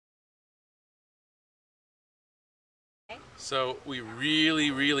So we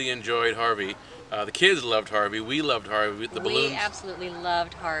really enjoyed Harvey. The kids loved Harvey. We loved Harvey. We absolutely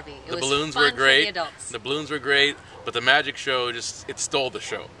loved Harvey. The balloons were great. The balloons were great, but the magic show it stole the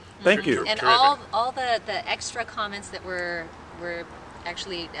show. Thank you. And all the extra comments that were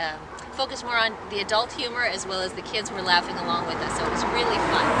actually focused more on the adult humor, as well as the kids were laughing along with us. So it was really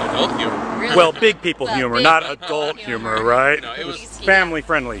fun. Adult humor. Really well, fun. big people humor, not adult humor, right? No, it was family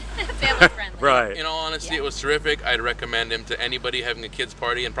friendly. Family friendly. Right. In all honesty, it was terrific. I'd recommend him to anybody having a kids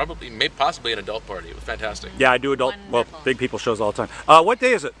party and possibly an adult party. It was fantastic. Yeah, I do adult, Wonderful. well, big people shows all the time. What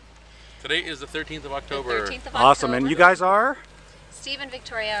day is it? Today is the 13th of October. The 13th of Awesome. October. And you guys are? Steve and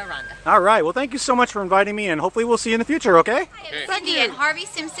Victoria Aranda. All right. Well, thank you so much for inviting me, and hopefully we'll see you in the future, okay? Okay. Cindy and Harvey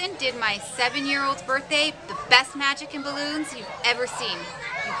Simpson did my 7-year-old's birthday. The best magic and balloons you've ever seen.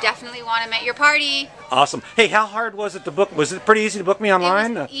 You definitely want them at your party. Awesome. Hey, how hard was it to book? Was it pretty easy to book me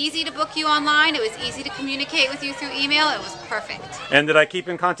online? It was easy to book you online. It was easy to communicate with you through email. It was perfect. And did I keep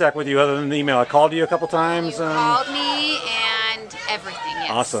in contact with you other than the email? I called you a couple times. You called me and everything,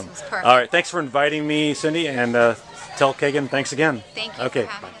 yes. Awesome. It was perfect. All right. Thanks for inviting me, Cindy, and tell Kagan thanks again. Thank you okay.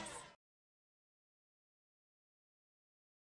 for having us.